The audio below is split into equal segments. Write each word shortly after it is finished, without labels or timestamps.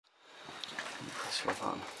for the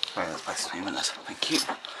button. Very nice to me, minutes. Thank you.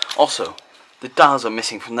 Also, the dials are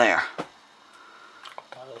missing from there.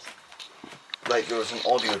 Like there was an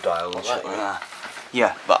audio dial and shit like that.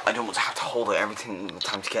 Yeah, but I don't want to have to hold it every single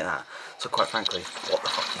time to get that. So quite frankly, what the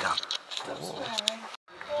fuck you done?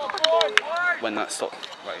 When that stops,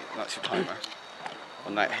 right, that's your timer.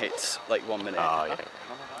 When that hits like 1 minute. Oh yeah.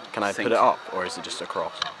 Can I put it up or is it just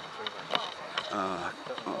across?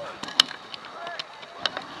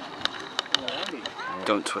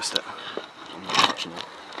 Don't twist it. I'm not touching it.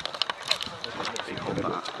 If you hold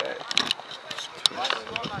that.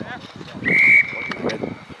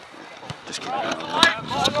 Just keep it down.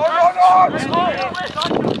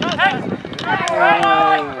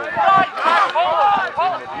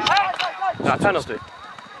 Nah, penalty.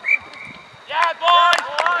 Yeah, boys!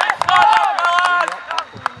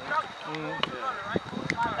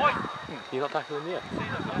 You're not tackling in the air?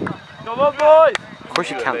 Come on, boys! Of course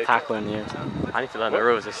you can't tackle in the air. I need to learn the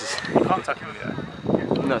rules. This is. You can't tackle in the air.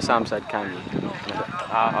 No, Sam said can you?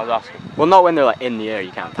 I was asking. Well, not when they're like in the air.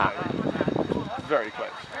 You can't tackle. Very close.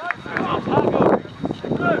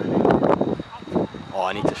 Oh,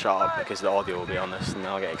 I need to shut up because the audio will be on this, and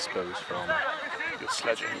then I'll get exposed from. You're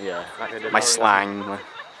sledging. Yeah, my slang,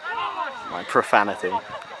 my profanity.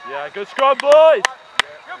 Yeah, good scrum, boys!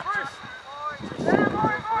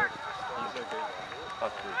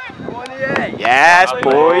 Yes,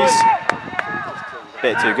 boys.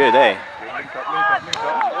 Bit too good, eh?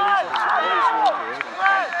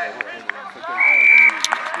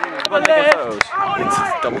 It's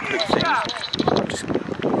double click thing. Just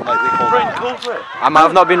lightly hold it.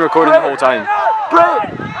 I've not been recording the whole time.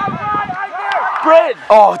 Bryn!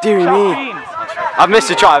 Oh, dearie me. I've missed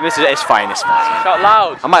a try. It's fine. It's fine. Shout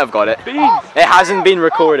loud! I might have got it. Beans! It hasn't been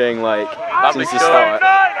recording like since the start.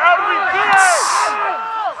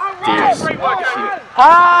 Dear.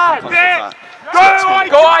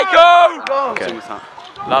 Go, Aiko! Okay.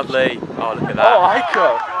 Lovely. Oh, look at that. Oh, Aiko!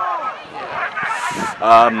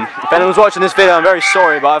 If anyone's watching this video, I'm very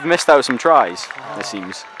sorry, but I've missed out some tries. It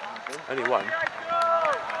seems. Only one.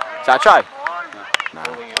 Is that a try? No.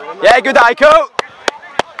 Yeah, good Aiko.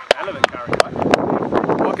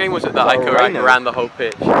 What game was it that Aiko ran the whole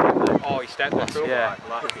pitch? Oh, he stepped on. Yeah.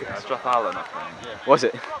 Strath Allen, I think. Was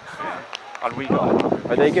it? Yeah. And we got it.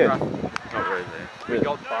 Are they good? Not really. We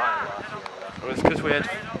got by last year. It was because we had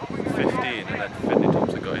 15 and then Finley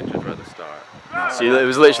Thompson got injured right at the start. See, it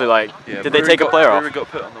was literally like, Yeah, did they take a player off? Brewery got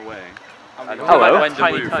put on the wing. Hello.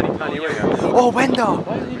 Tiny winger. Oh, Wendo!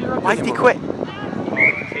 Why did he quit?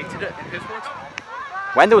 Hated it in his words.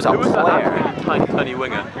 Wendo was a Who was that player. tiny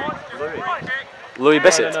winger? Louis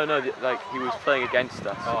Bissett. No, like he was playing against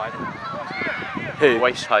us. Oh, I Who?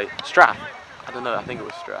 waist height. Strath. I don't know, I think it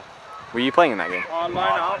was Strath. Were you playing in that game? I'm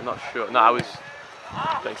not sure. No, I was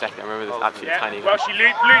playing second. I remember this absolutely tiny guy. Well, she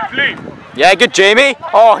loop. Yeah, good Jamie.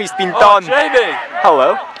 Oh, he's been done. Jamie!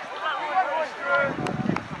 Hello.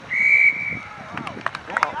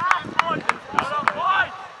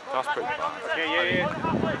 That's pretty bad. Yeah.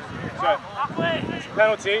 So,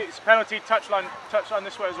 it's penalty, touchline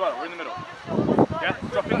this way as well. We're in the middle. Yeah,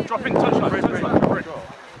 drop in, touchline.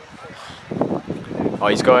 Oh,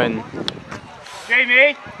 he's going.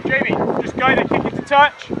 Jamie, just go there, kick it to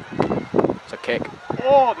touch. It's a kick.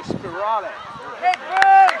 Oh, the spirale.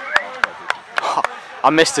 I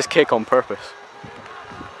missed his kick on purpose.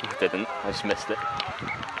 I didn't. I just missed it.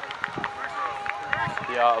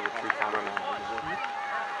 The art of a true cameraman.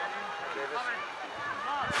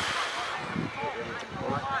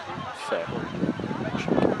 Fair.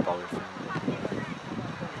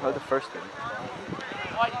 Oh, the first thing.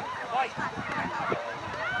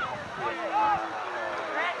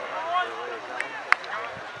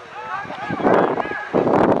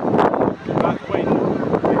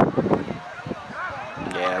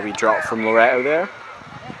 Yeah, we dropped from Loretto there.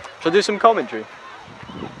 Shall I do some commentary?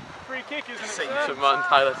 Free kick, isn't it? So Martin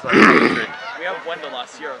Tyler's like We have Wendell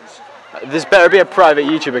last year. This better be a private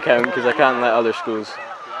YouTube account because I can't let other schools.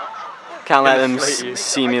 Can't let them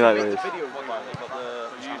see me like this.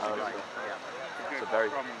 it's a very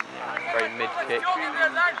mid kick.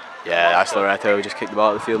 Yeah, that's Loretto. Just kicked the ball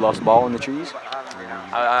out of the field, lost the ball in the trees.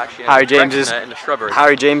 I actually Harry James is in the shrubbery.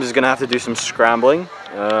 Harry James is gonna have to do some scrambling.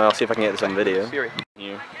 I'll see if I can get this on video.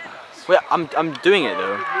 Wait, I'm doing it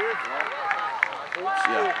though.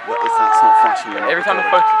 Yeah, well, if that's not flashing, Every time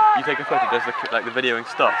you take a photo, does the videoing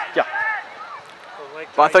stop? Yeah.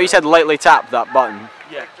 But I thought you said lightly tap that button.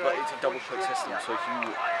 Yeah, but it's a double click system, so if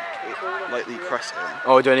you lightly press it,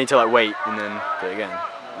 Oh, do I need to like wait and then do it again?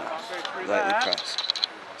 lightly press.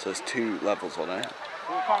 So there's 2 levels on it.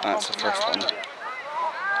 That's the first one.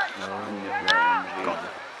 Got it.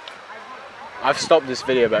 I've stopped this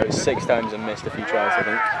video about 6 times and missed a few tries, I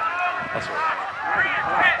think. That's all right.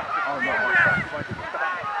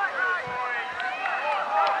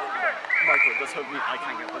 Michael, let's hope I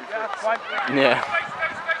can't get one. Yeah, fine. Yeah.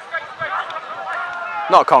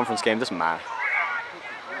 Not a conference game, doesn't matter.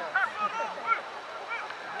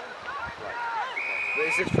 But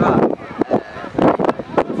is this track?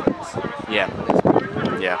 Yeah.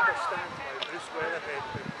 Yeah.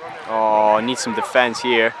 Oh, need some defence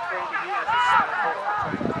here.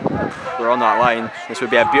 We're on that line. This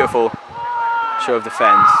would be a beautiful show of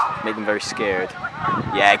defence. Make them very scared.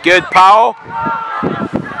 Yeah, good, Powell.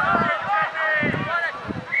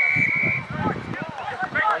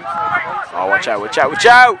 Oh, watch out, watch out, watch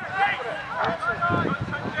out!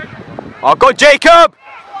 Oh, go Jacob!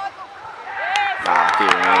 Ah,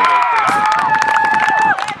 dear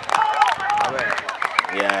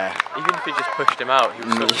me. Yeah. Even if he just pushed him out, he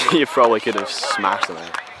was so You probably could have smashed him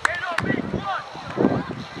out.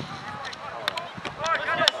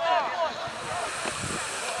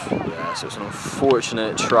 Yeah, so it's an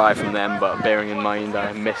unfortunate try from them, but bearing in mind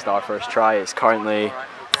I missed our first try, it's currently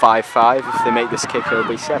 5-5. If they make this kick, it'll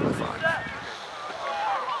be 7-5.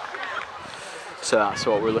 So that's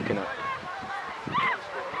what we're looking at.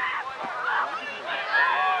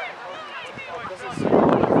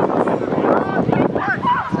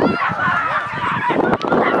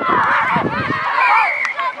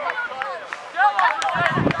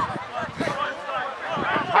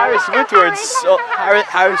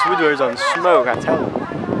 Harris Woodward's on smoke, I tell you.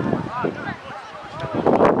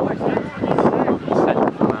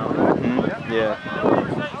 Yeah.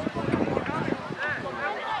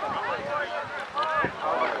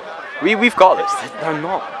 We've got this. They're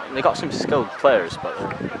not. They got some skilled players, but they're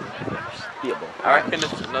beatable. I reckon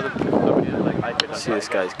it's another See this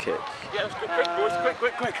guy's kick. Yeah, let's go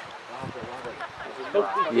quick, boys, quick.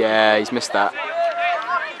 Yeah, he's missed that.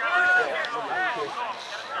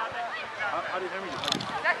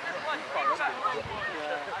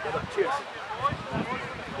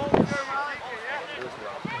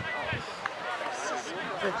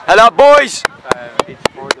 Hello, boys! It's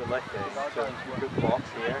for the left end, so good box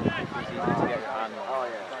here. It's easy to get your hand on. Oh,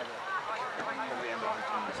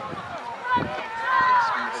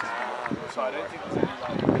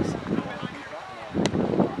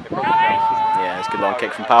 Yeah, it's a good long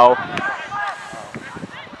kick from Powell.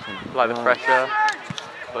 Apply the pressure,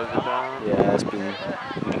 close it down. Yeah, it's been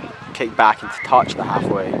kicked back into touch the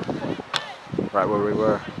halfway. Right where we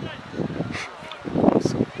were.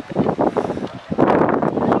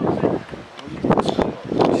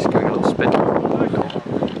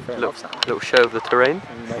 Little show of the terrain.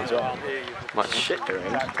 Much shit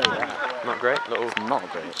terrain. Not great. Not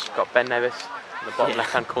great. Got Ben Nevis in the bottom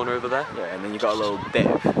left-hand corner over there. Yeah, and then you got a little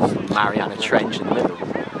dip, some Mariana Trench in the middle.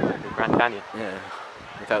 The Grand Canyon. Yeah,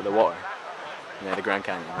 without the water. Yeah, the Grand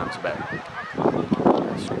Canyon. That's better.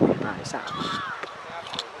 Nice.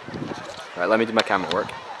 Right, let me do my camera work.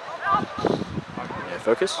 Yeah,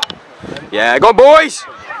 focus. Yeah, go on, boys.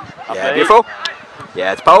 Yeah, beautiful.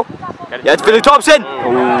 Yeah, it's Paul. Yeah, it's Billy Thompson.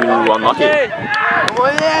 Ooh, unlucky.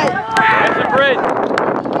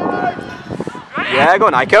 Yeah, go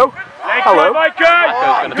on, Iko. Hello.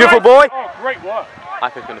 Beautiful boy. Oh, great work.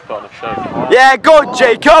 Iko's going to put on a show. Yeah, go on,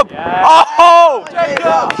 Jacob. Oh,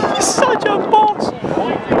 Jacob. He's such a boss.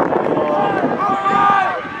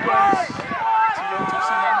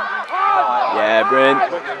 Yeah, Brent.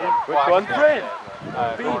 Which one?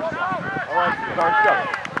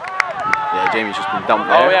 Yeah, Jamie's just been dumped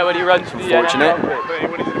there. Oh yeah, when he runs. Unfortunate.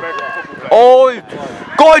 Oh,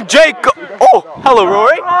 go on, Jacob. Oh, hello,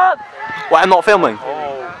 Rory. What, I'm not filming?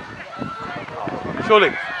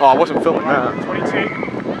 Surely. Oh, I wasn't filming that. 22.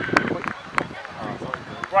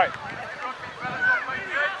 Right.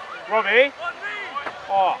 Robbie.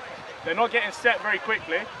 Oh, they're not getting set very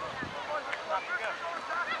quickly.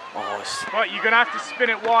 Oh, it's... But you're going to have to spin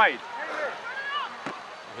it wide.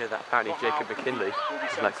 I hear that apparently Jacob McKinley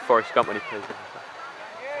is like Forrest Gump when he plays.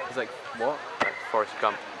 He's like, what? Like Forrest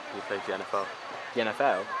Gump when he plays the NFL. The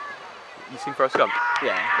NFL? You seen Forrest Gump?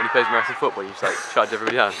 Yeah. When he plays American football, you just like charge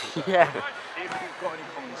everybody down. Yeah.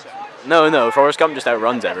 No, Forrest Gump just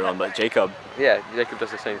outruns everyone, but Jacob... Yeah, Jacob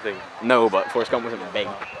does the same thing. No, but Forrest Gump wasn't big.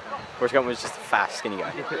 Forrest Gump was just a fast, skinny guy.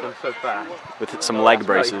 He hit them so fast. With some leg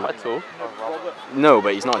braces. Quite tall. No,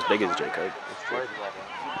 but he's not as big as Jacob.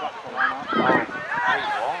 Yeah,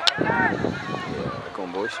 go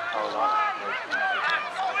on, boys.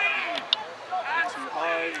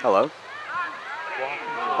 Hello.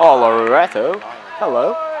 Oh, Loretto.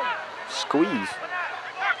 Hello. Squeeze.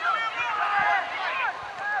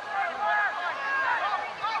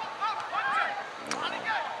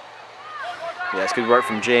 Yeah, it's good work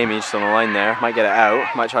from Jamie just on the line there. Might get it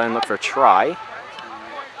out. Might try and look for a try.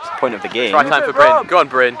 It's the point of the game. Try time for Bryn. Go on,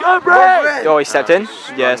 Bryn. Go, Bryn! Oh, he stepped in.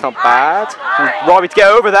 Yeah, it's not bad. Robbie to get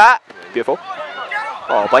over that. Beautiful.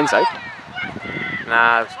 Oh, blindside.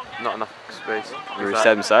 Nah, not enough space. Very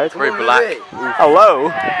seven side. Very black. Hello.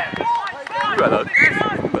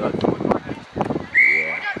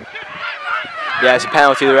 Yeah, it's a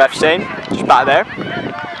penalty the ref's saying. Just back there.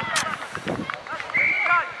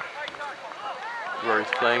 Rory's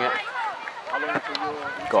playing it.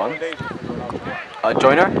 Go on.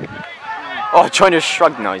 Joyner? Oh, Joyner's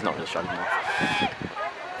shrugged. No, he's not really shrugged enough.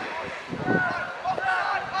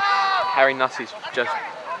 Harry Nussey's just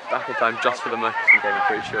back in time just for the Murchison game, I'm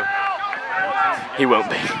pretty sure. He won't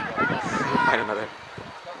be. I don't know.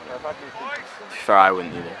 Fair, I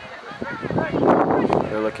wouldn't either.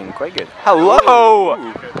 They're looking quite good. Hello!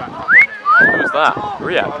 Ooh. Who was that?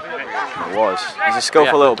 Riyadh? It was. He's a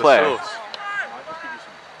skillful little player.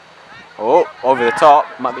 Oh, over the top.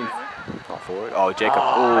 Might be not forward. Oh, Jacob.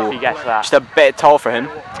 Oh, if he gets that. Just a bit tall for him.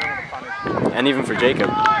 And even for Jacob.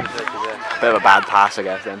 Bit of a bad pass, I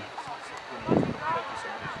guess, then.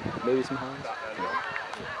 Maybe some hands.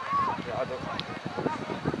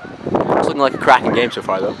 It's looking like a cracking game so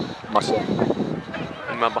far, though. Must say.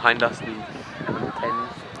 And man behind us, the under 10s.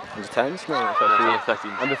 Under 10s? No, Under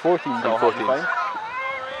 13s. Under 14s. Under 14s.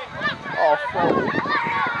 Oh, Freddie.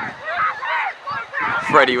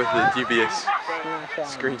 Freddie with the dubious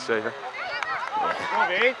screensaver.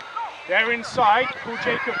 Robbie, they're inside. Pull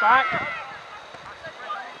Jacob back.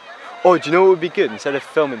 Oh, do you know what would be good? Instead of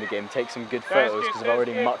filming the game, take some good photos because I've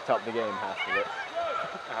already mucked up the game half of it.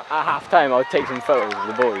 At half time, I'll take some photos of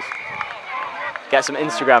the boys. Get some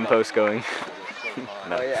Instagram posts going.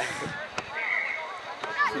 No. Oh yeah.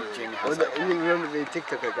 You remember the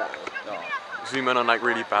TikTok I got? No. Zoom in on like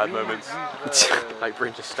really bad moments. Like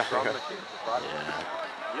Bryn just standing up.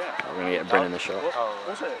 Yeah. We're going to get Bryn in the shot.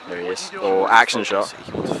 There he is. Oh, action shot.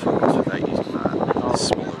 He wants to focus without using that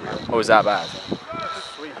smaller reel. Oh, is that bad?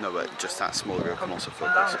 No, but just that smaller reel can also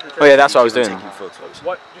focus. Oh yeah, that's what I was doing. Taking photos.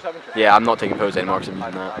 What? Just have interest. Yeah, I'm not taking photos anymore because I'm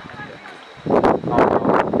using that.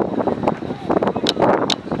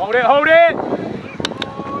 Hold it, hold it!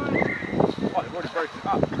 Oh, they've already broken it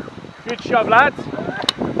up. Good shove, lads.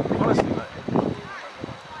 Honestly, mate,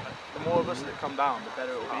 the more of us that come down, the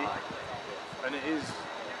better it will be. And it is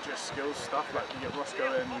just skills stuff, like you get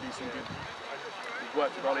Roscoe in, you do some good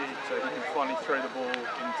work to Ollie, so he can finally throw the ball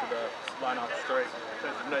into the line-up straight. I don't know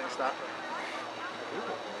if you've noticed that.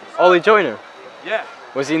 Ollie Joyner? Yeah.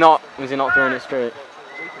 Was he not throwing it straight?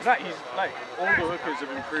 He's like, all the hookers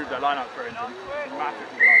have improved their line-up throws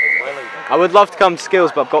dramatically. I would love to come to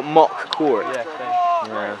skills, but I've got mock court. Yeah,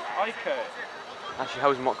 Yeah. actually, how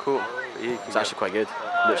was mock court? It's actually quite good.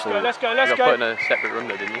 Literally. Let's go. You got put in a separate room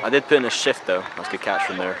though, didn't you? I did put in a shift though. That was a good catch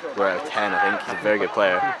from there. We're out of 10, I think. He's a very good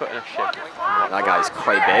player. You put in a shift. That guy's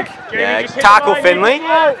quite big. Yeah, tackle Finley.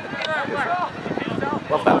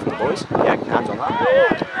 Love that from the boys. Yeah, hands on that.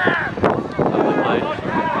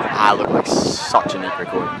 I look like such a neat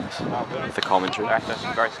recording this. With the commentary. There's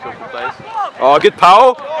some very skillful players. Oh, good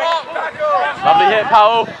Powell. Lovely hit,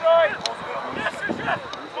 Powell.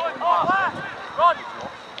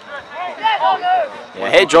 Yeah,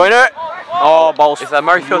 hit Joyner. Oh, balls. Is that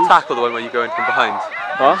Murrayfield tackle the one where you go in from behind?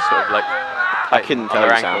 Huh? Sort of like. I couldn't tell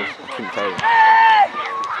you, Sam. ankles. I couldn't tell you.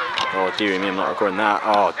 Oh, dearie me, I'm not recording that.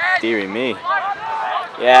 Oh, dearie me.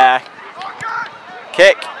 Yeah.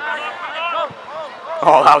 Kick.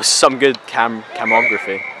 Oh, that was some good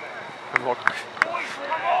camography.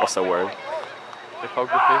 What's the word?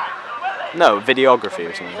 Typography? No, videography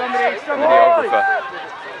or something. Videographer.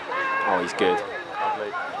 Oh, he's good.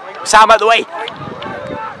 Sam, out the way!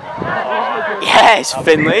 Yes,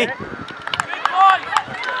 Finley!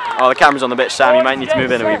 Oh, the camera's on the bitch, Sam. You might need to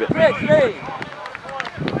move in a wee bit.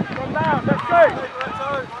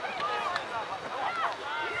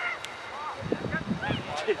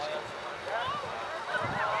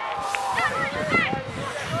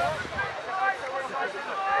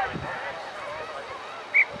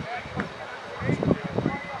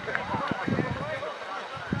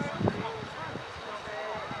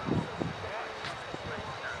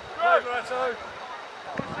 Loretto.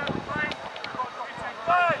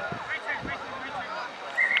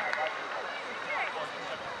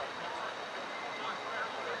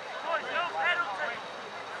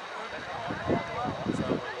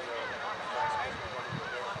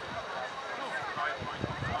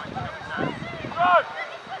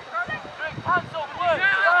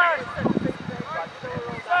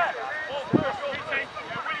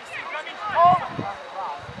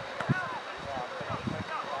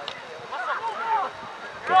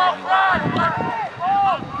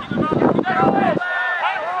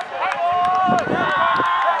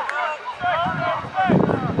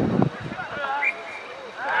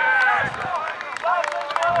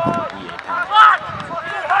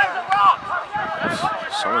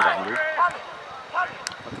 Someone's angry.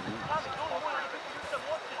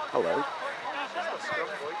 Hello.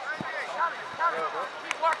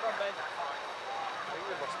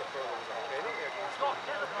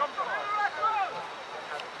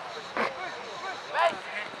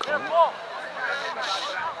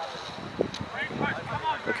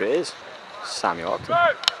 Look, it is Samuel Upton.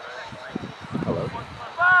 Hello.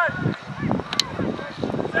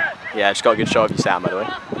 Yeah, I just got a good shot of you, Sam, by the way.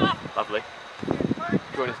 Lovely.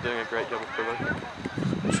 Jordan's doing a great job of provoking.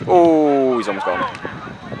 Oh, he's almost gone.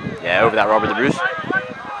 Yeah, over that Robert the Bruce.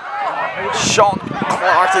 Shot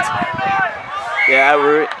clarted. Yeah,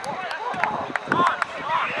 we're.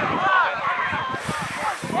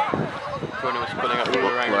 Jordan was pulling up all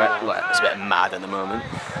around. Loretto's a bit mad at the moment.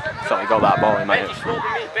 Felt he got that ball, he might have.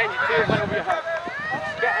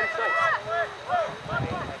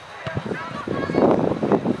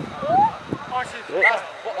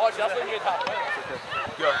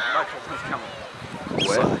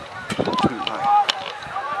 Where?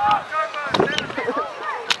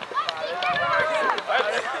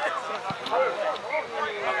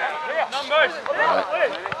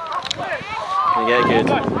 Can you get a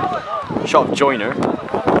good shot of Joyner?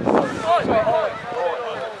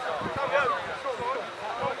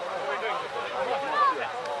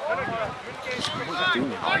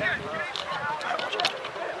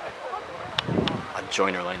 A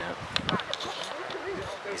Joyner line out.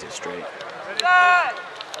 Is it straight?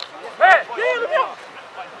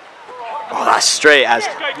 Oh, that's straight as.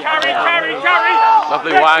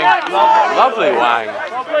 Lovely wang. Lovely wang.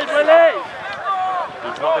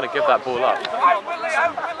 He's not going to give that ball up.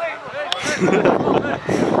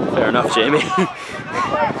 Fair enough, Jamie.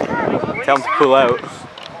 Tell him to pull out.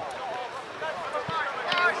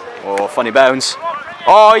 Oh, funny bounce.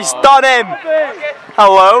 Oh, he's done him!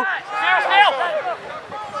 Hello.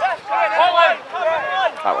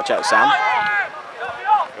 Right, watch out, Sam.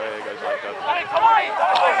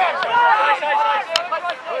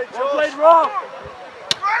 Played wrong.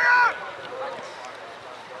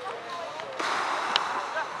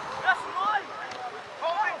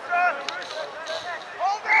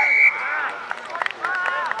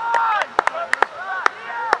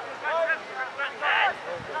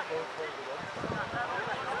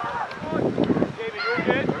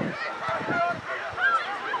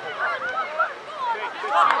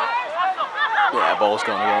 Yeah, ball's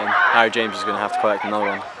gone again. Harry James is going to have to collect another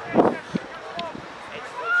one.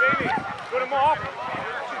 Jamie, got him off.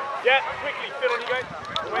 Yeah, quickly, fit on you guys.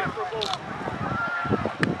 We're waiting for a ball.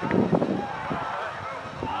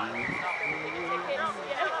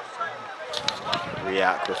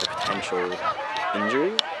 React with a potential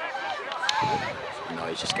injury? No,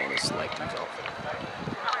 he's just getting his leg off.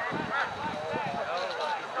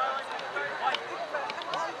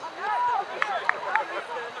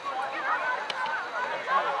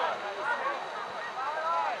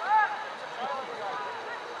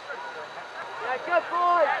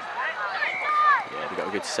 Yeah, they got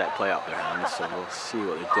a good set play up their hands, so we'll see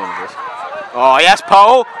what they're doing with this. Oh yes,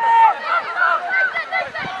 Paul!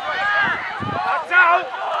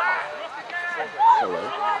 Hello.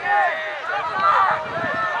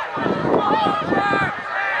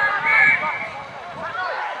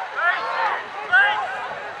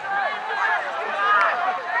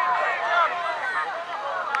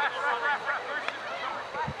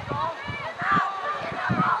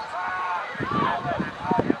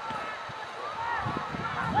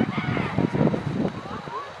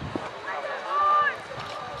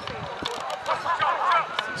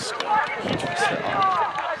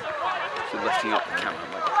 Lifting up the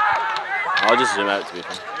camera. I'll just zoom out to be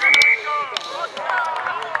fair.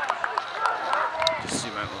 Just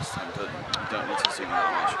zoom out most of the time, you don't need to zoom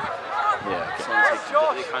out much. Yeah, okay.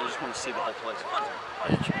 They kind of just want to see the whole place.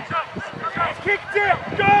 Kicked it!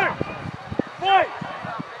 Go! Boy!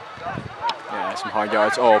 Yeah, some hard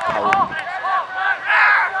yards. Oh, Paul.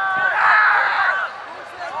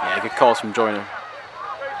 Yeah, good calls from Joyner.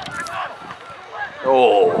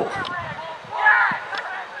 Oh!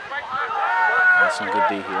 That's some good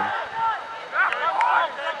D here.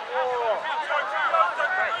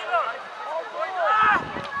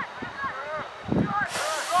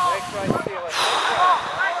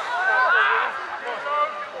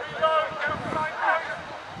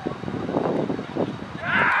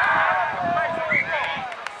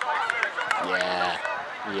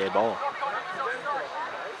 Yeah, ball.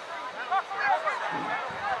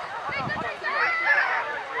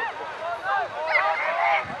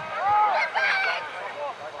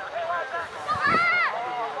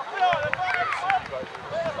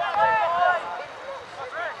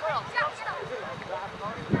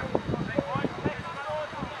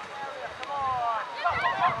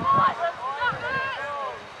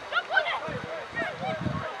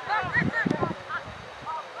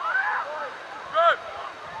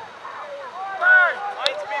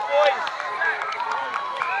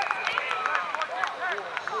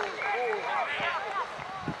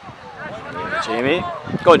 Jamie.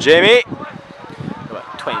 Go on, Jamie.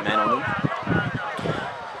 About 20 men on them.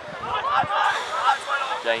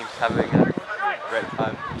 James having a great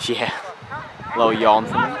time. Yeah. A little yawn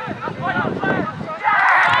for me.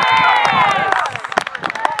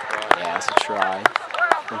 Yeah, that's a try.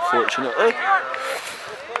 Unfortunately.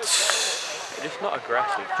 Just not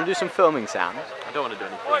aggressive. Should we do some filming, Sam? I don't want to do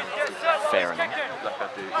anything. Fair enough. Like I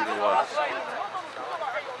do, even worse.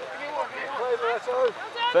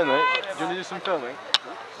 Filming? Do you want to do some filming?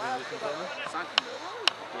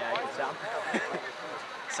 Yeah, good Sam.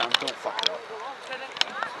 Sam, don't fuck it up.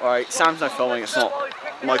 Alright, Sam's now filming, it's not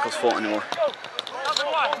Michael's fault anymore.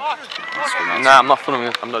 Nah, I'm not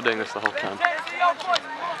filming. I'm not doing this the whole time.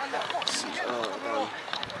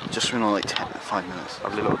 Just in like 5 minutes. A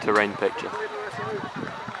little terrain picture.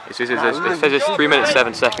 It says it's 3 minutes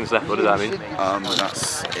 7 seconds left. What does that mean? But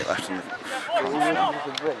that's it left on the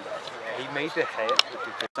camera. He made the hit.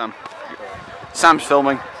 Sam's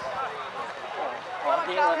filming.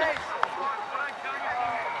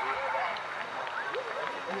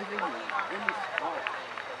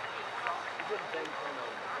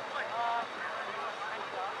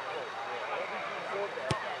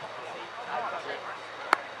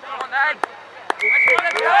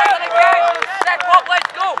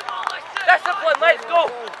 Let's go! Discipline, let's go!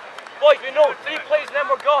 Boys, we know 3 plays and then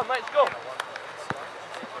we're gone, let's go!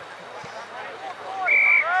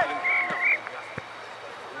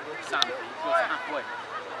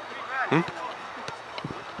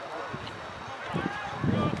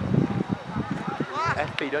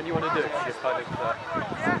 FB, don't you want to do it? Just kind of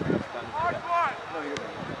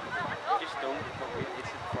Just don't, it's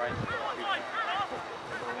a friend.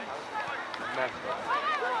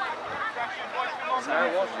 Mare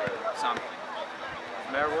water? Sam.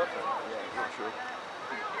 Mare water? Yeah, not sure.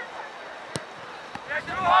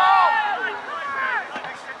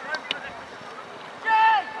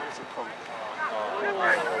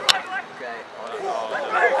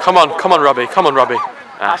 Come on, Robbie. Come on, Robbie.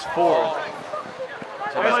 That's 4.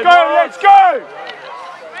 Let's go, let's go!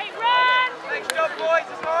 Next job, boys,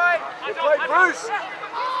 it's alright! Good play, Bruce!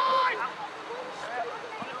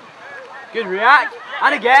 Good react.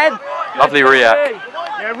 And again. Lovely react.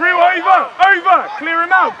 Yeah, real over! Clear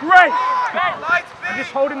him out, great! And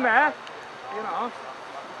just hold him there. You know.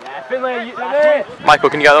 Yeah, Finlay, that's it. Michael,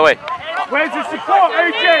 can you get out of the way? Where's the support,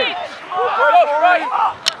 OJ?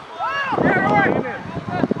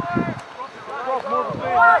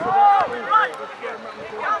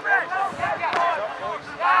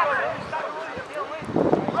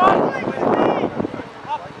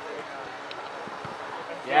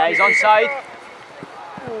 Yeah, he's onside.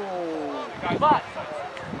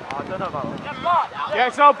 Yeah,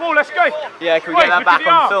 it's our ball, let's go! Yeah, can we get that back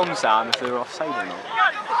on film, Sam, if they're offside or not?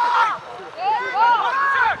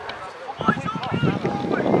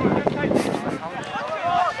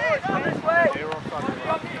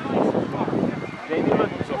 Jamie, look,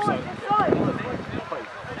 he's offside.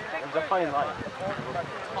 There's a fine line.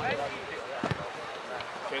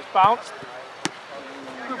 Okay, it's bounced.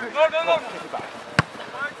 No!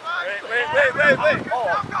 Wait! Oh.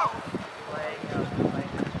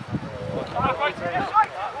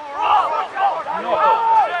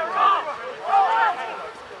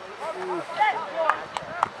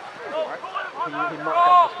 He mocked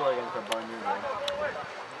up the score against our Bayern Munich.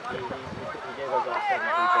 He gave us that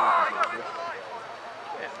 7-3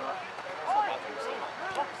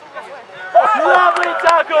 Lovely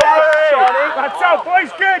tackle, Johnny! That's out,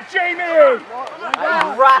 boys, good, Jamie! He's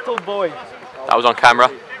rattled, boys. That was on camera.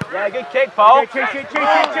 Yeah, good kick, Paul. Kick.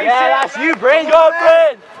 Yeah, that's you, Bryn. Go,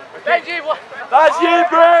 Bryn. That's you,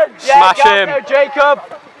 Bryn. Smash him. There, Jacob.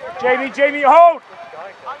 Jamie, hold!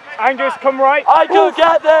 Angus, come right. I can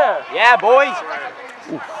get there. Yeah, boys.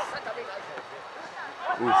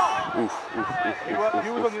 He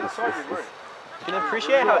was on the other side, we were. You can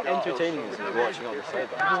appreciate how entertaining this is watching on the sideline.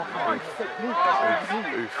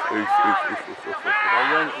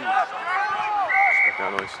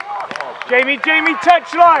 That noise. Jamie,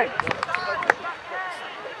 touchline!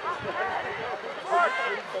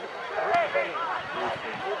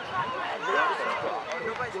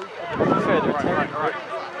 Yeah,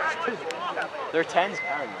 they're 10. They're 10's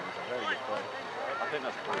Karen, man. It's a very good play. I think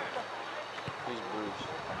that's Bruce. Who's Bruce?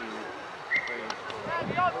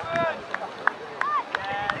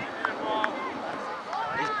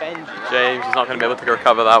 He's Benji. Right? James is not going to be able to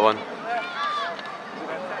recover that one.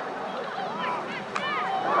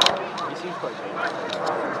 He seems quite good.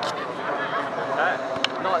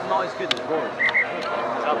 Not as good as Rory. Is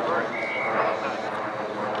that Rory?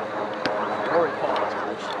 Rory Potter's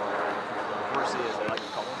Bruce. Bruce is, I like the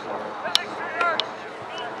comment.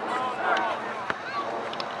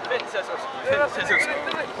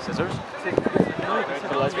 Scissors?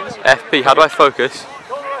 For lesbians? FP, how do I focus?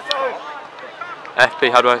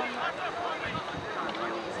 FP, how do I...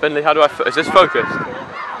 Finley, how do I... Is this focused?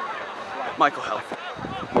 Michael, help.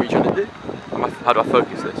 What are you trying to do? How do I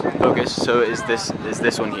focus this? Focus, so is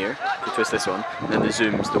this one here, you twist this one, and then the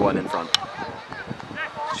zoom's the one in front.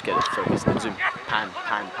 Just get it focused, then zoom. Pan.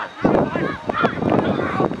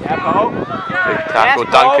 Yeah, Paul. Big tackle,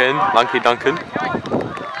 Yes, Duncan, Lanky Duncan.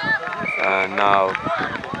 And now...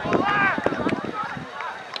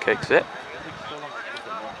 Kicks it.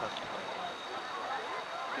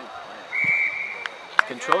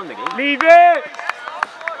 Controlling the game. Leave it!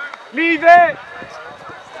 Leave it!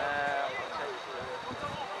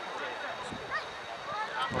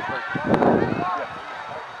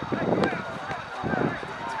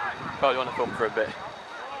 Probably want to film for a bit.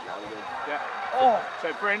 Yeah. Oh! So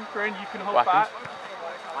Bryn, you can hold Watkins. back.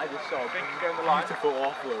 I just saw. Bryn can go in the line. Beautiful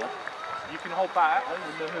offload. You can hold back.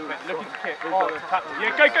 Looking to kick. Oh, tap.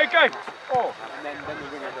 Yeah, go! Oh! And then we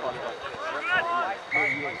bring it down.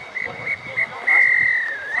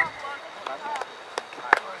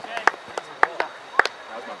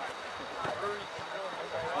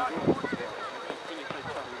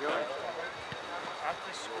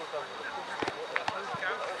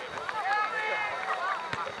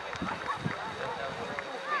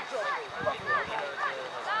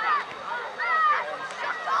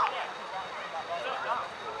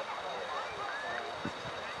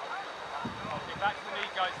 Back to the knee,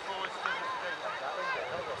 guys, forwards to the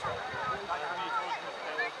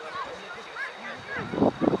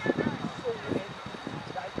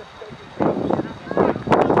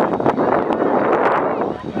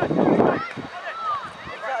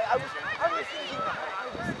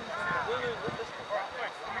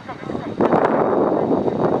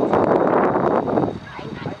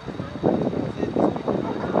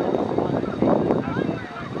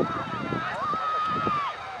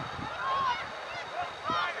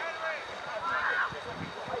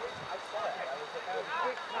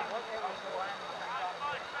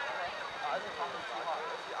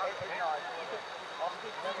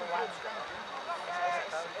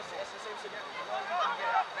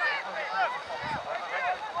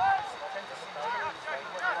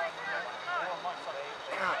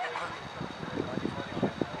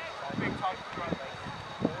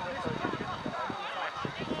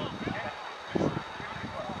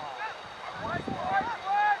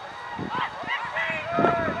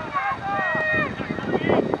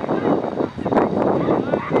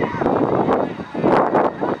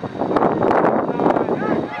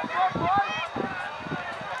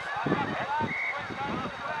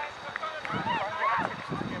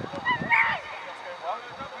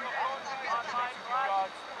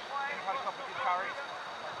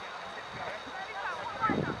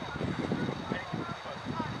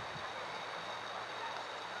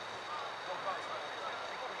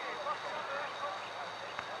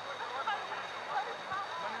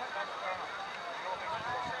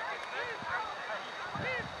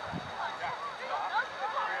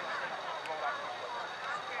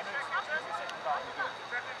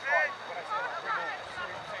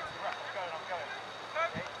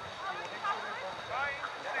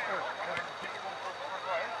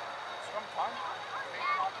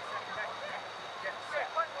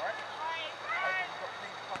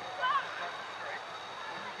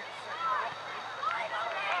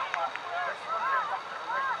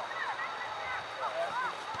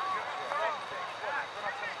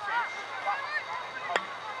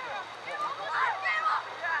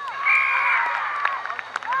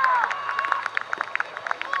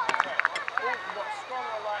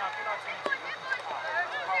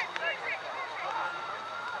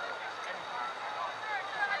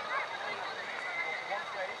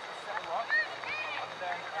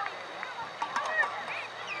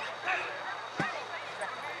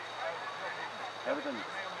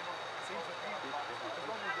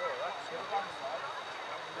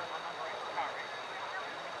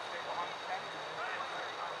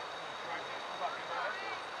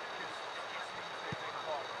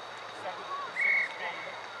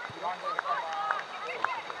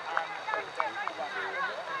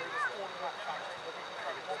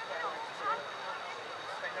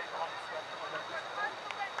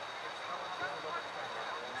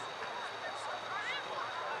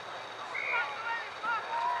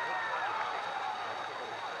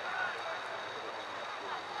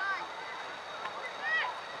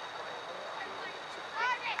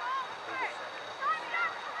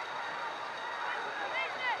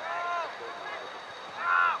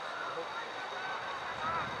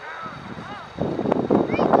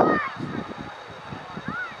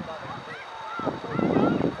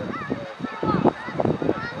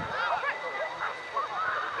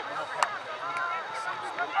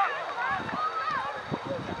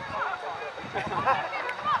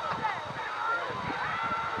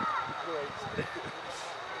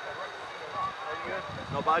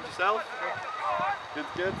Not bad yourself? Good,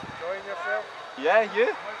 good. Enjoying yourself? Yeah,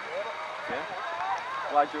 you? Yeah.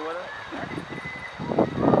 Glad you're winning.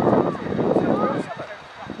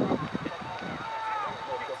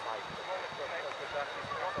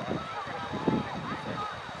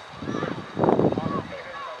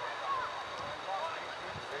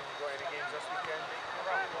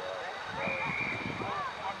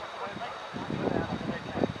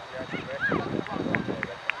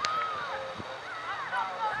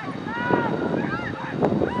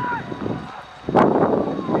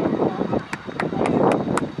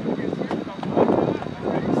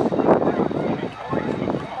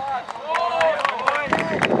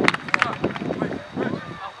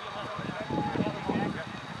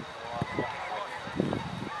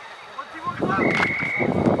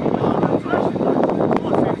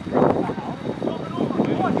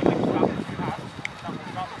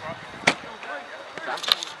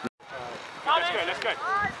 Let's go.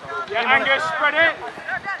 Yeah, Angus, spread it.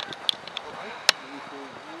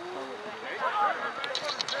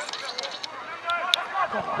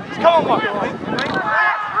 Come on, Mark.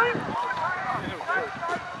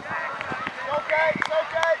 It's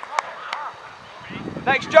okay.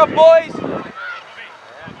 Next job, boys.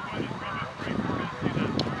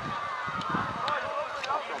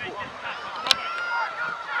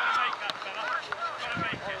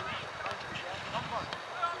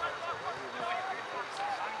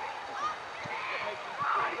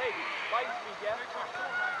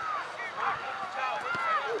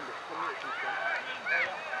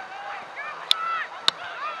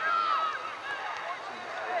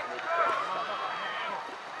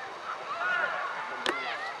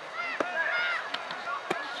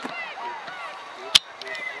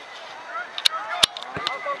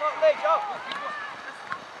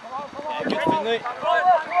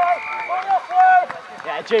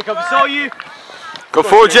 Yeah, Jacob, I saw you. Go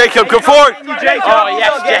forward, Jacob, go forward! Jacob. Oh,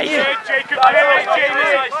 yes, Jacob.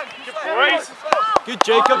 Good,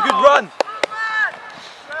 Jacob, good run!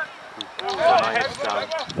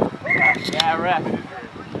 Yeah, ref.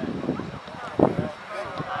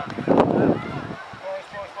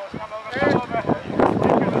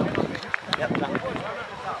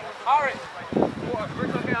 Harry.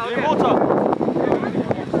 Water.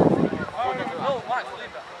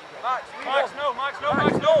 Max, no.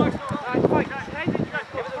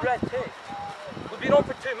 Give it a red tape. We've been on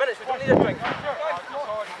for 2 minutes, we don't need a drink.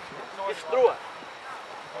 Just throw it.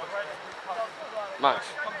 Max,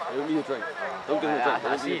 I don't need a drink. Don't give me a drink.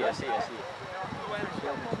 I see.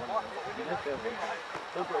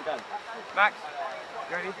 Don't put it down. Max,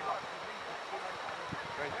 you ready?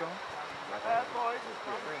 Ready to go?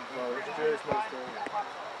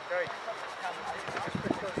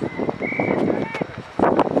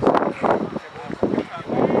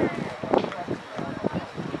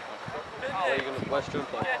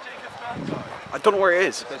 I don't know where it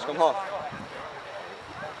is. Let's come home.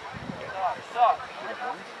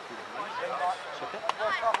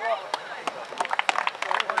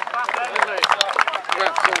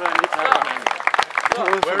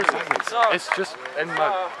 Where is it? It's just in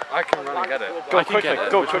my. I can run and get it. Go quickly,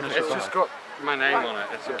 go quickly. It's just got my name on it.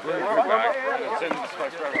 It's a blue bag. And it's in the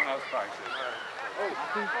space where everyone else bags it.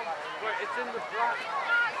 Wait, it's in the black.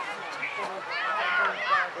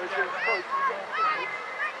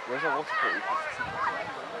 Where's our water bottle?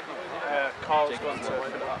 Carl's gone to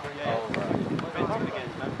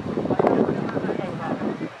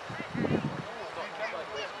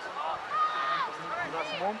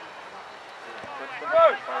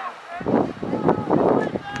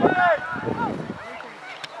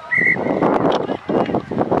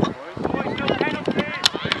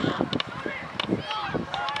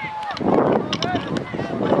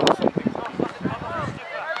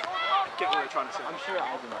I'm sure it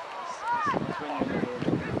has enough. It's when you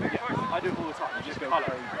I do it all the time. You just go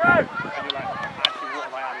crazy. And you're like, actually, what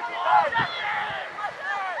have I added?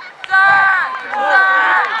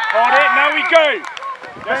 Hold it, now we go.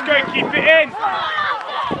 Let's go, keep it in.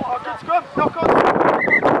 Oh, good scrum, knock on.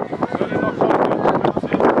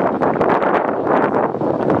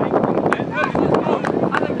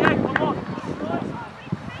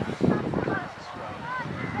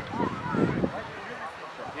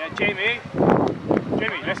 Yeah, Jamie,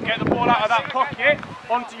 let's get the ball out of that pocket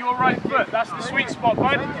onto your right foot. That's the sweet spot,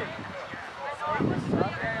 bud.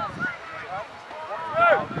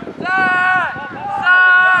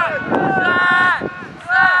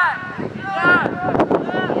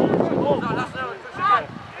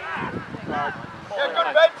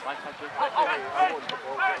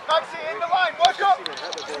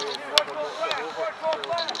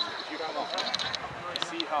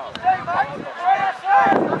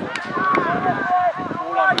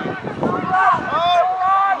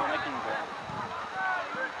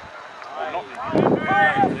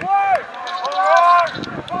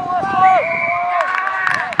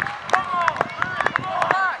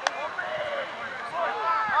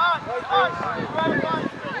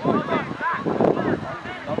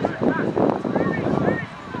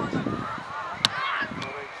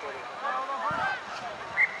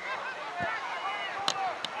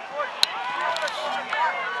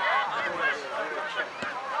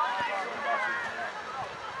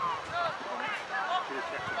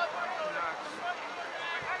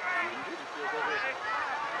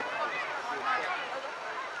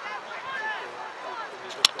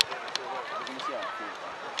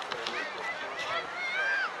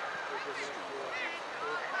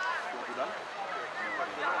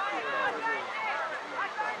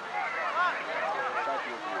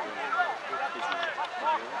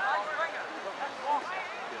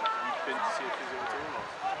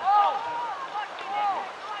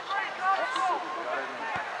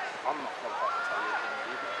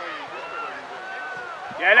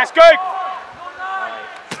 Yeah, let's go!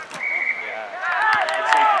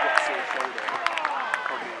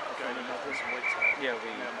 Yeah, we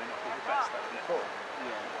the best that we could.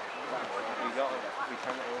 Yeah. We got it. We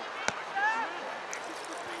can all.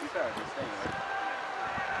 We better be staying.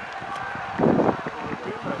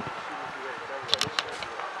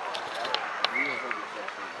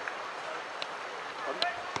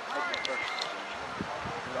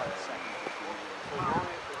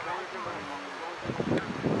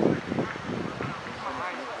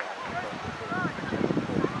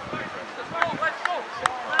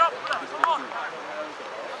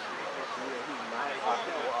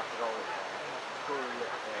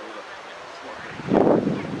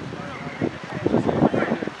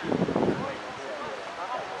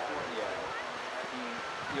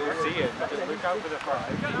 You'll see it, but just look out for the front.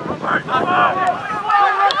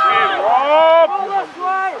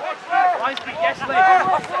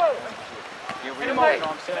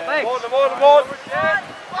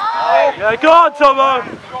 Yeah, go on, Tomo!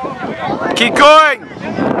 Keep going!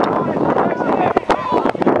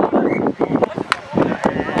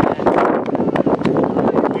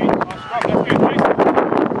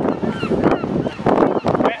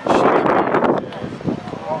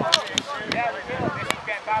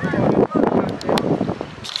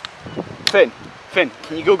 Finn,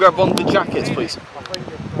 can you go grab one of the jackets, please?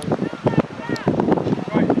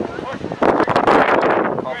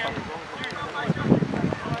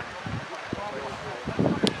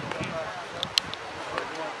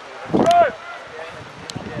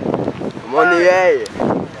 I'm on the A.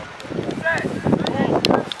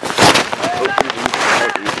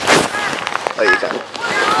 Oh, you can.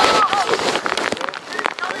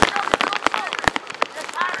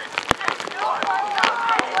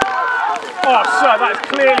 Oh, sir, that's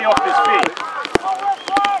clearly off his feet.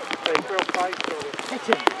 Hit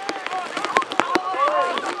him.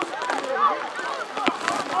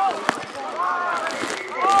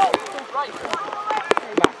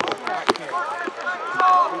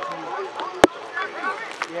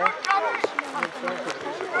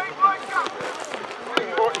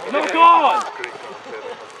 Look on!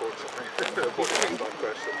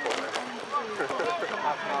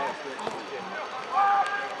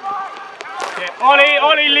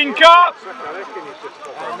 Ollie, link up!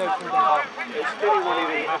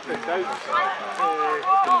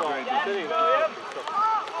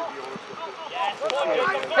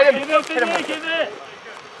 Hit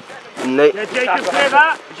him. Nate. Yeah, Jacob, clear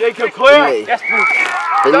that. Jacob, clear. Yes, please.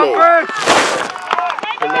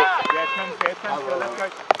 Yeah, transfer, let's go.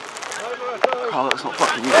 Oh, that's not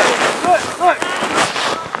fucking you. Look!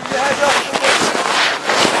 Keep your head up.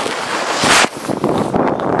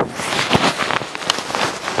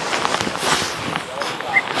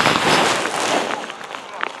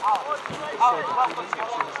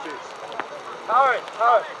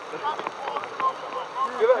 Howard.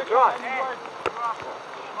 Give it a try.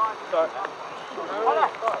 Sorry.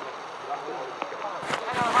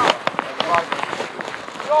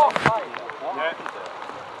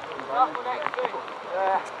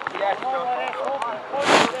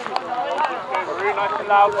 Really nice and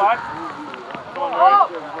loud, bud. Come on,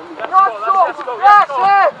 Let's go. That's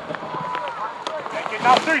it. Take it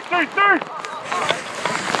now, three.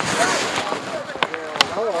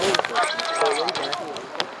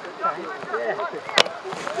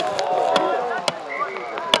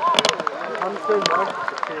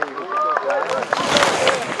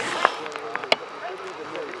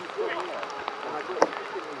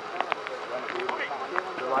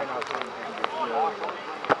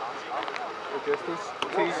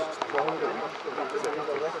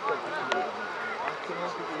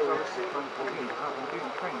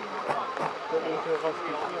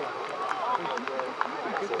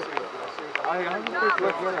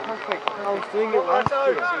 I was doing it last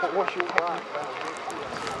year, but what's your plan?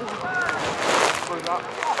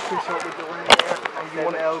 Push up with the wing there, and you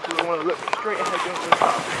want to elbow, you want to look straight ahead, don't look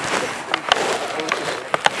up.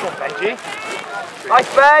 Come on, Benji. Nice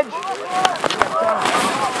bench.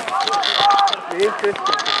 The interest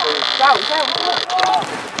is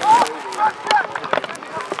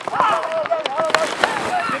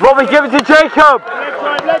Robbie, give it to Jacob.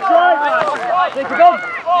 Let's drive. Jacob, go.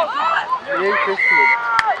 the interest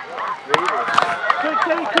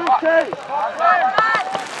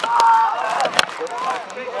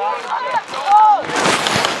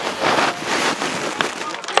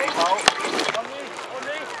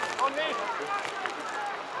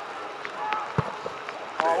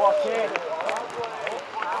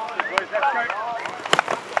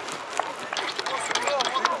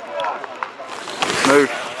Quick.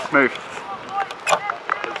 Move.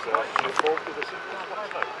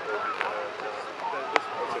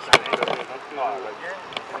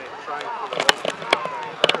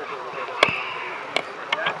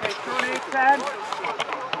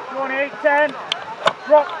 Johnny, 10.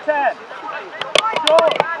 Drop 10.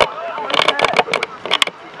 Go.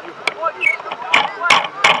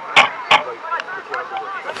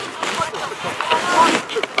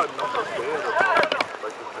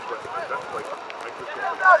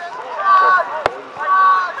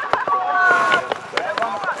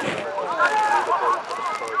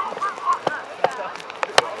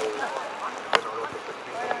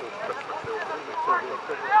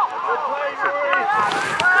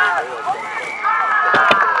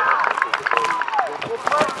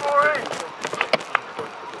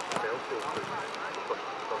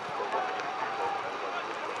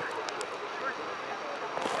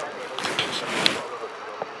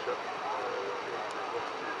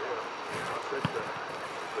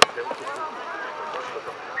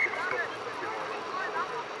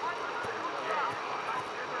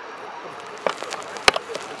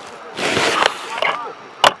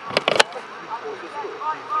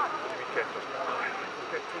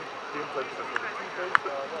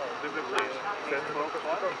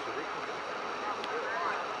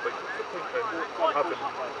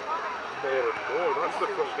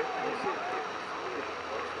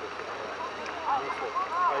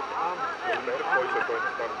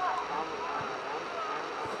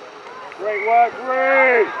 Great work,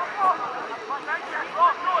 Ray!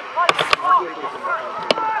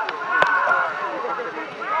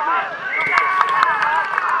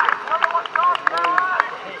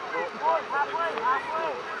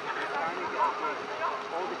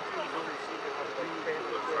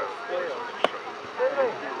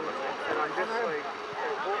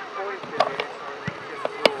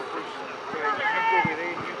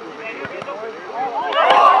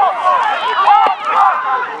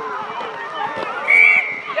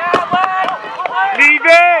 Leave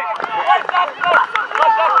it!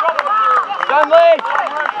 Stanley!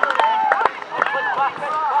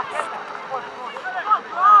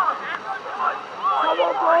 Come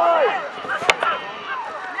on, boys!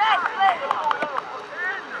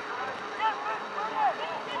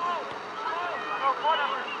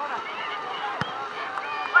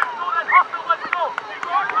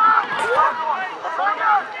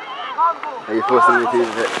 Are you forcing me to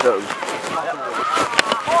use it?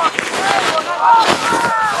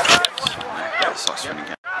 Start swimming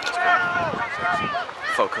again.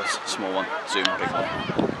 Focus, small one, zoom, big one.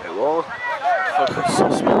 It was. Focus,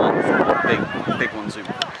 small one, big one, zoom.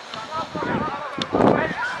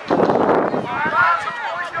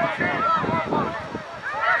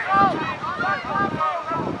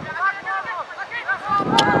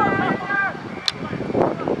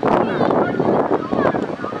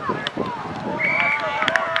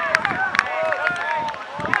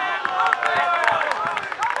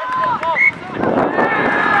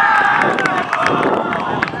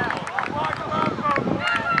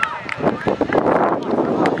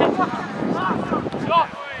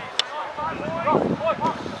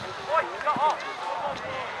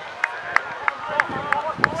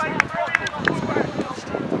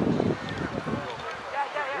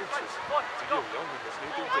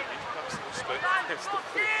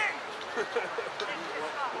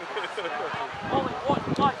 Ollie, watch,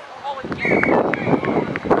 Ollie.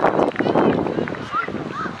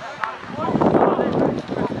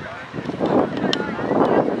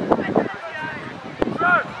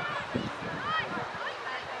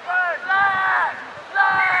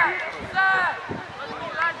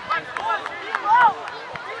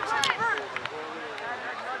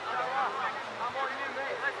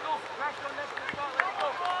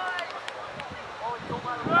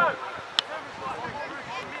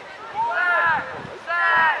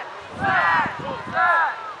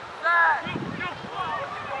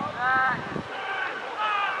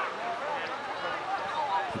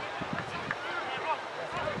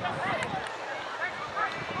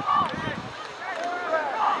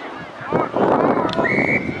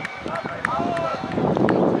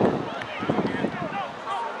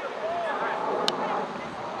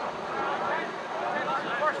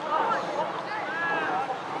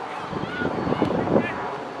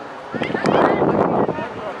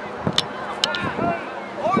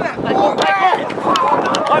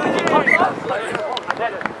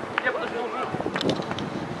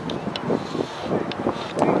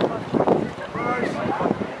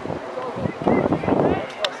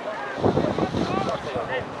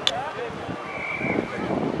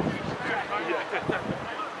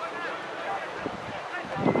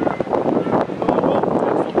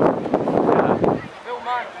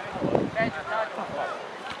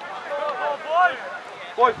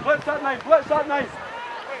 Boys, blitz that name, blitz that name.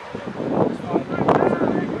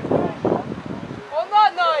 On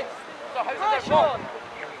that night!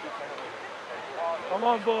 Come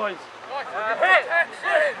on, boys. Hit!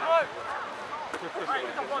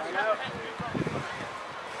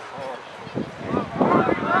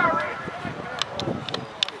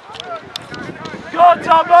 Go,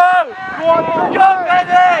 Tomo! Go on, go,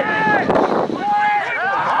 Benny!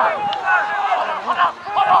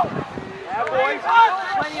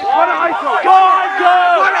 One Aiko! Go, Aiko!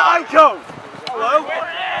 One Aiko! Hello?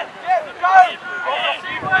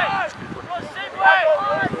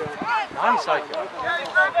 Nice, Aiko.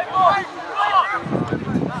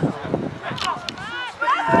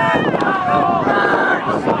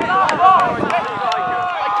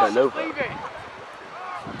 Turn over.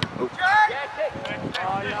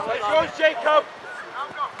 Let's go, Jacob!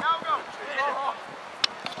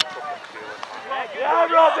 Yeah,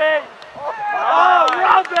 Robbie! Oh,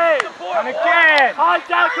 Robbie! And again! High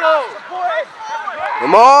tackle!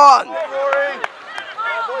 Come on!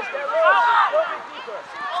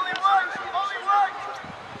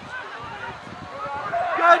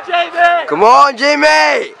 Go, Jamie! Come on,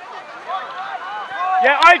 Jimmy!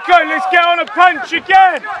 Yeah, Aiko, let's get on a punch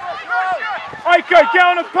again! Aiko, get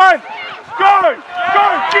on a punch! Go! Go!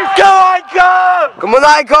 Just Go, Aiko! Come on,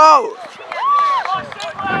 Aiko!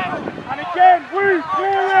 And again, Woo,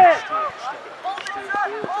 clear it!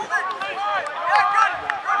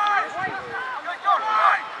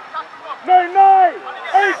 No!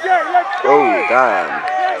 AJ, let's go! Oh, damn.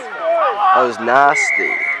 That was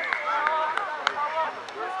nasty.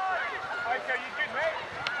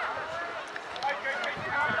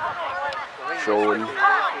 Sean.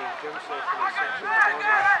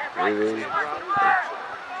 Ruben.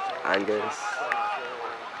 Angus.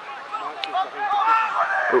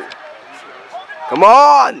 Oh. Come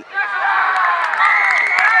on!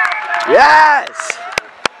 Yes!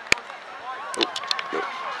 Oh, no.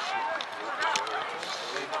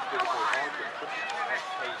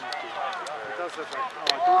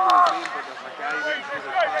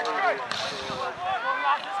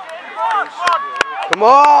 Come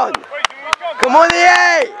on! Come on,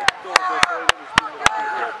 EA!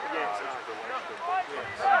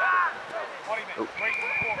 Oh.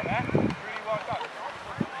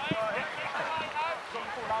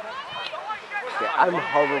 Yeah, I'm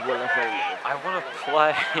horrible at it. I want to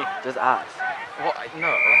play. Just ask. What? No, I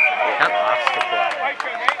can't ask to play.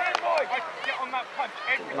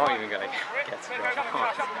 I'm not even going to get to go.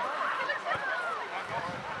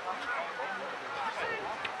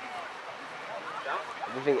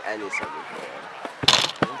 I don't think any second player.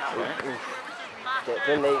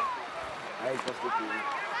 Then they just the team.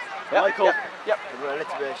 Yeah, Michael. Yep. I'm a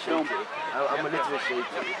little bit shaky. I'm a little bit shaky.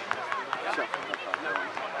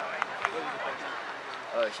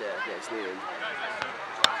 Oh shit, yeah, it's needed.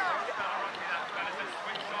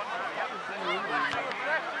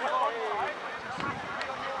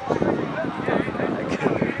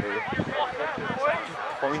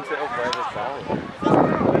 Point it up where the ball.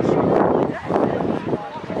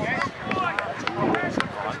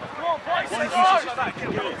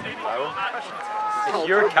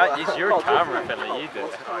 It's your camera, Philly. You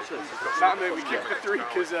did. That mate, we kicked for 3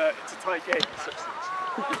 because it's a tight game.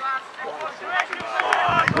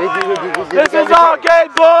 This is our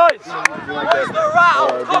game, boys! Where's the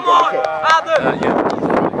rattle? Come on, Adam! Yeah.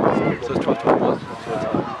 So it's 12-21.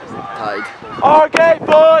 Tied. Our game,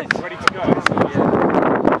 boys! Ready to go.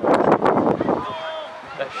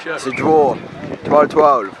 It's a draw.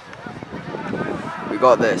 12-12. We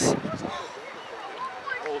got this.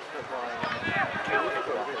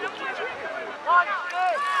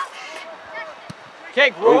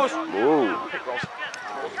 Kick, Rose! Ooh.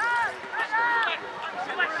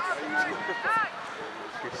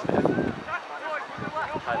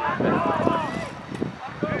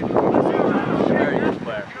 Very good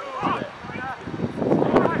player.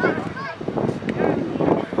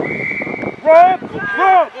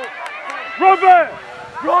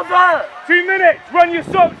 Robert! 2 minutes, run your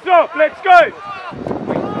socks off, let's go!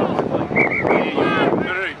 No,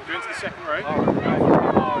 go into the second row.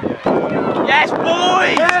 Yes,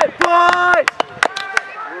 boys! Yes, boys!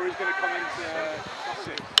 Rory's going to come into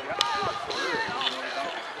 6.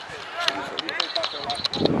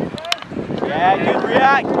 Yeah, good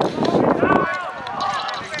react!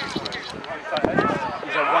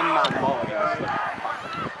 He's a one-man ball.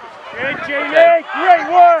 Good, Jamie! Great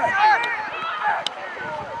work!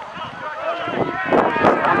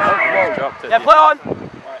 Yeah, play on!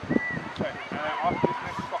 After this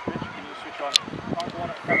next stoppage, can you switch on? Can't go on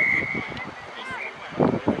at penalty.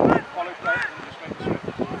 Follow play and just make the switch.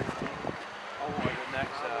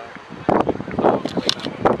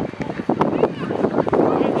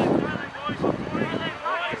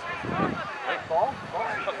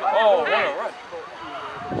 Oh, what a run.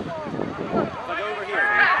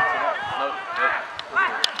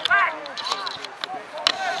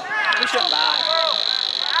 Push him back.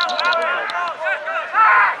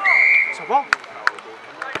 So what?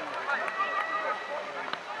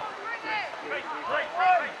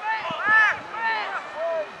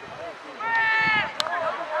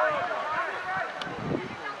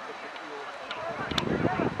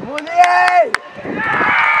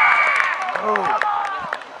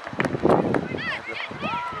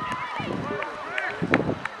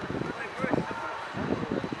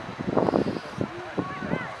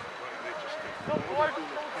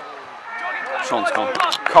 Sean's gone.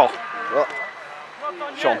 Cole. What?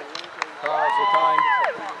 Sean.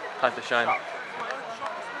 Time to shine.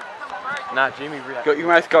 Nah, Jamie react. Got your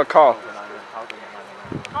mouth got Carl.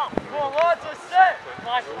 Come on, lads, a set!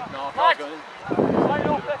 Lads,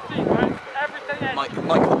 final 15, right? Everything in. Mike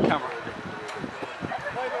on camera.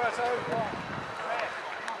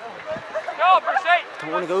 Go, Brissy!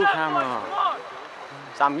 Don't want to go camera.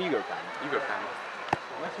 Sam, you go camera. You go, Cam.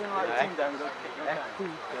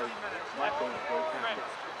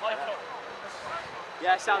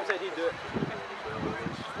 Yeah, Sam said he'd do it.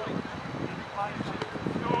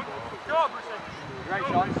 Go, Brissy! Great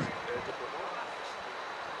shots.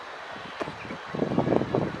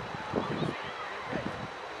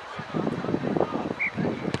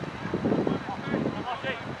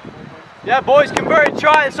 Yeah, boys, convert and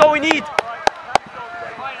try, that's all we need.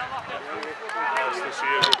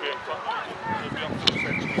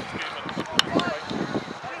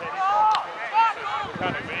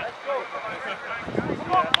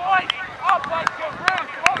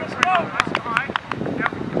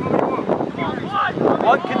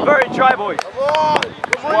 One converted try, boys.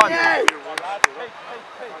 One.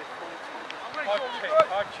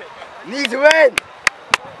 Need to win.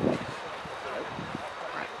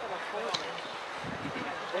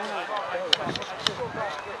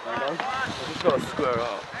 Just gotta square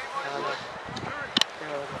up.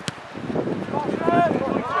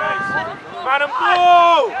 Man and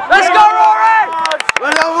blue! Let's go, Rory!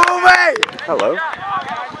 Well done, Wolverine! Hello.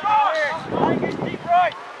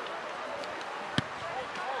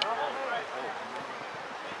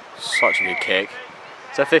 Such a good kick.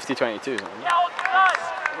 It's a 50-22, isn't it?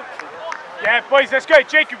 Yeah, boys, let's go.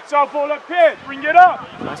 Jacob, it's our ball up here. Bring it up.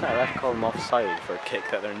 That's not ref call them offside for a kick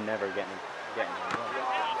that they're never getting.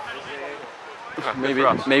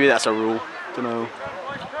 Maybe that's a rule. Don't know.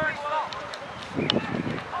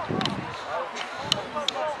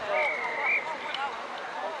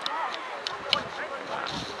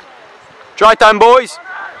 Try time, boys.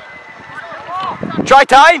 Try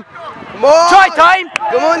time. Come on! Try time.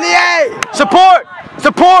 Come on, the A! Support.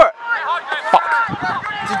 Support.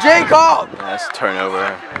 To Jacob! Yeah, that's a turnover. No,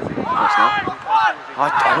 it's not.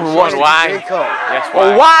 Oh, What Wang? Jacob. Yes,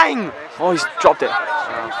 Oh, Wang! Oh, he's dropped it.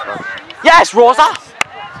 Yes, Rosa.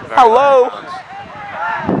 Hello.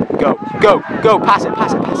 Go, go, go! Pass it,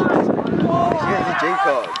 pass it, pass it, pass it. Yeah, to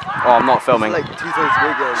Jacob. Oh, I'm not filming. It's like 2 times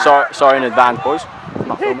bigger. Sorry in advance, boys.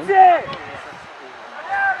 not filming.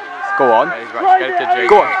 Go on. Right,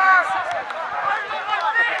 go on.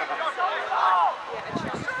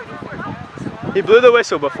 He blew the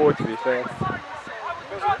whistle before, to be fair.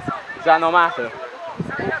 Does that not matter?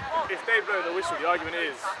 If they blow the whistle, the argument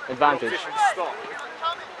is Advantage. the opposition stop.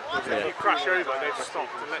 If you crash over, they've stopped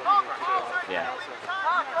and let you crash over. Yeah.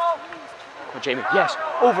 Oh, Jamie. Yes.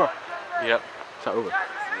 Over. Yep. Is that over?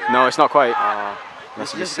 No, it's not quite.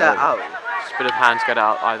 Let's just get out. Just a bit of hands get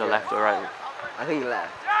out, either left or right. I think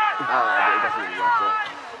left. But it doesn't really matter.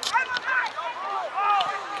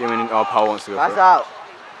 Give me. Oh, Paul wants to go. Pass for it. out.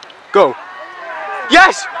 Go.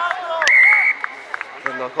 Yes. Is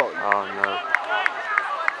it knock on? Oh no.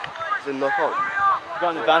 Is it knock on?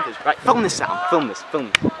 Got an advantage. Right, film this, Sam. Film this. Film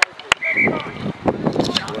this.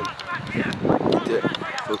 Do it.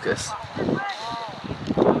 Focus.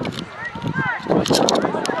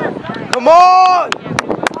 Come on!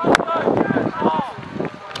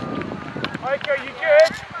 Okay, you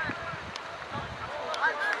good?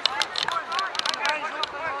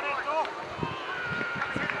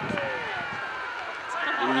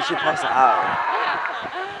 You should pass it out.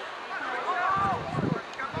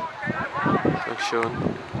 So Sean.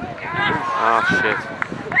 Oh shit.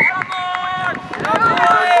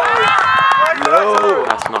 No!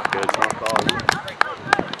 That's not good.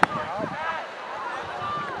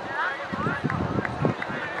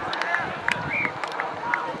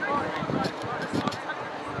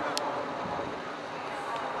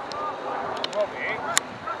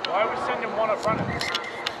 Why are we sending one up running?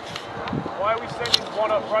 Why are we sending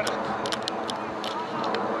one up running?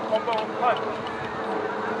 Combo and punch.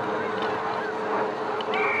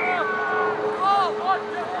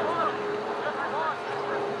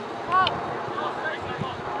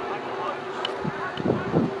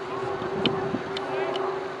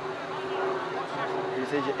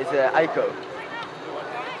 It's an Ico.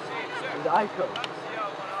 It's an Ico.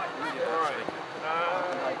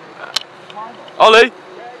 Ollie!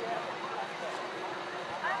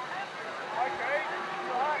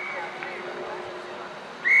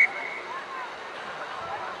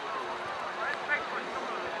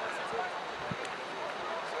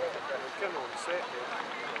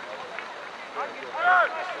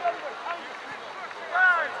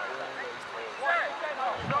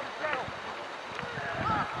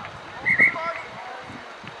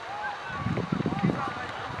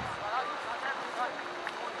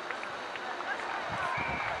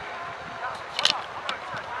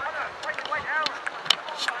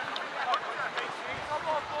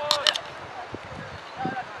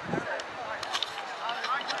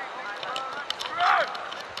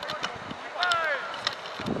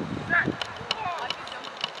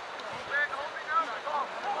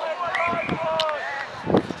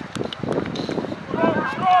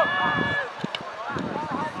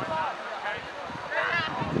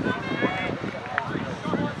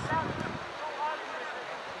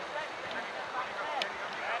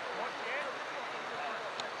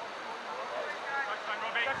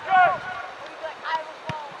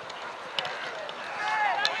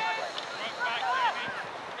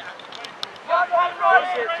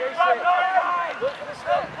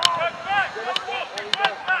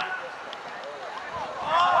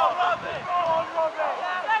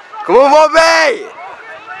 Come on, Robbie!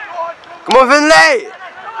 Come on, Finlay!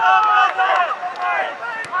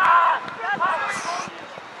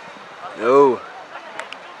 No.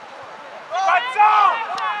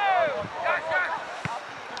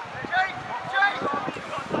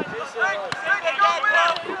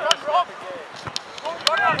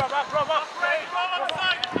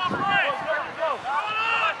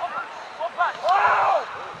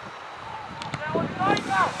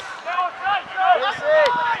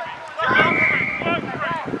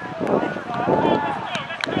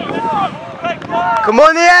 Come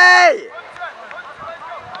on, EA! Yeah,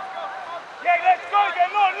 let's go,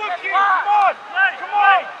 they're not looking, come on! Come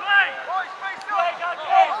on!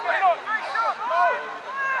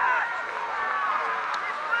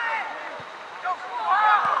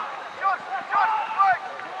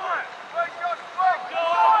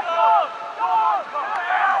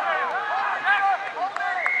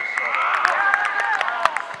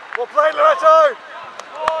 Well played, Loretto!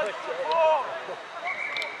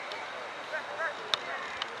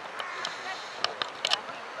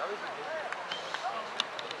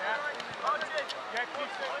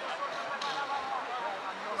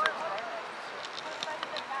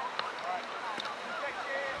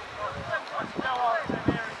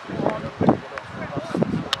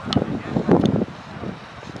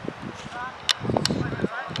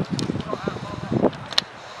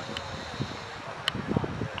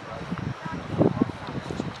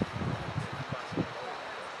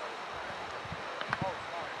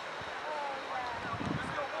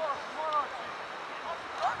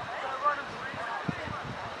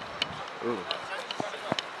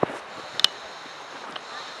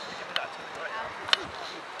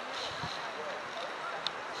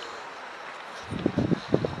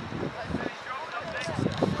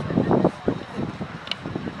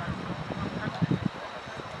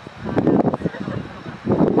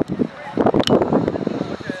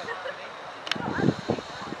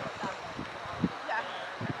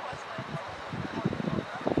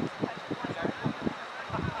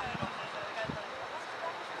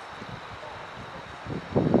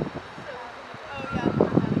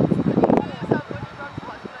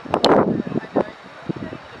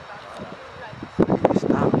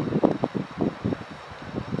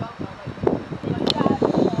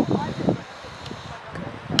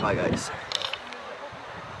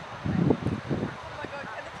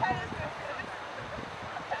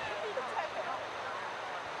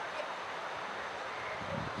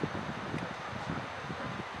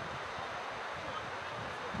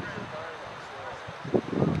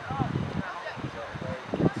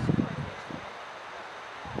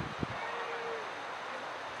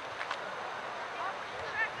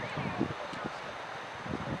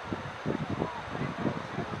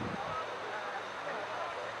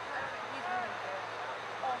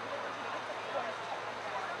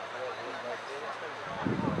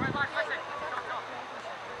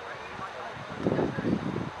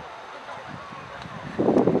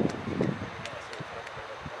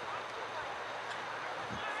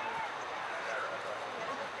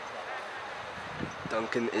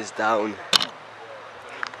 Duncan is down.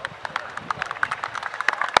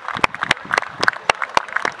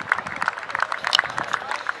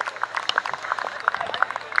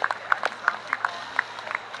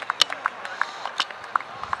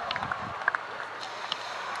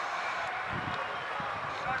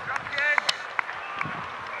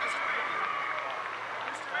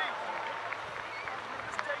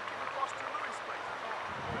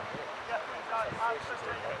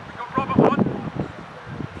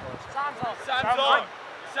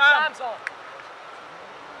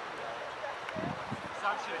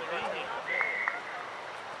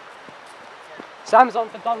 Sam's on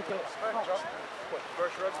for Duncan.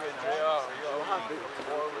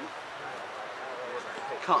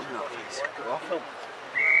 Cut him now, please. Go off. Film.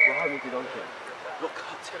 What happened to Duncan? Look,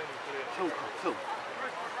 cut. Film, film.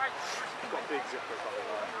 Got big zipper by the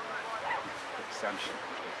line. Extension.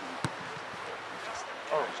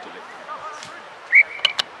 Oh, that's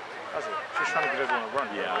it. Just trying to get everyone a run.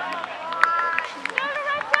 Yeah.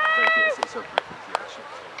 It's okay. Yeah, shoot.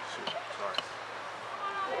 Sorry.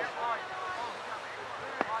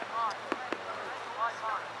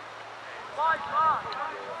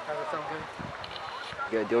 How's it sound good?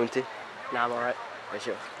 You gonna do anything? Nah, I'm alright. Are you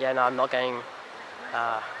sure? Yeah, no, I'm not getting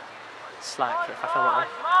slack if I film it live.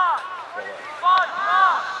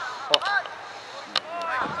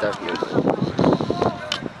 Definitely.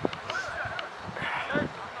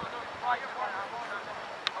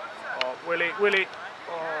 Oh, Willie.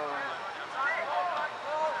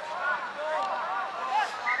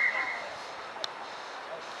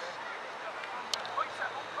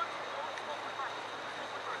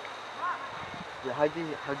 Yeah, how do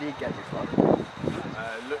you get this one?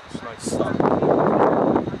 Looks like stuff.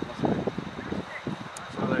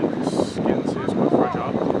 So the skin is quite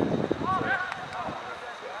fragile. So,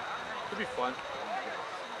 could be fun.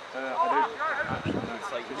 I don't actually know.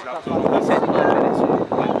 It's like his laptop. He said 9 minutes.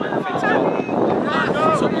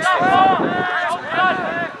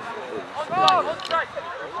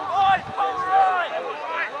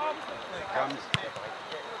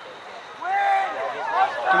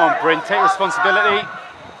 Come on, Bryn, take responsibility.